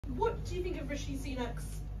What do you think of Rishi Sunak's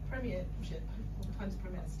premiership or Times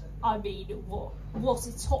Prime Minister? I mean, what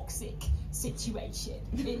a toxic situation.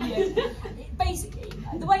 Basically,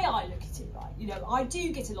 the way I look at it, right, I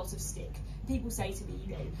do get a lot of stick. People say to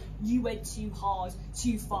me, you went too hard,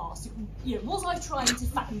 too fast. Was I trying to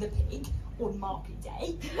fatten the pig on market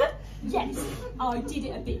day? Yes, I did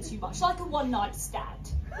it a bit too much, like a one-night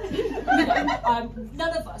stand.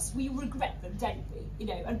 None of us, we regret them, don't we?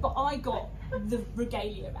 But I got the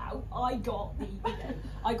regalia out. I got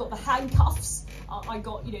the handcuffs. I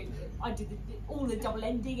got, I did all the double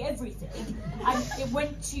ending, everything, and it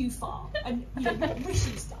went too far. And what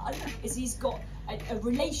Rishi's done is he's got a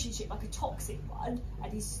relationship, like a toxic one,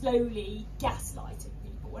 and he's slowly gaslighting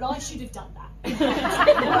people. And I should have done that.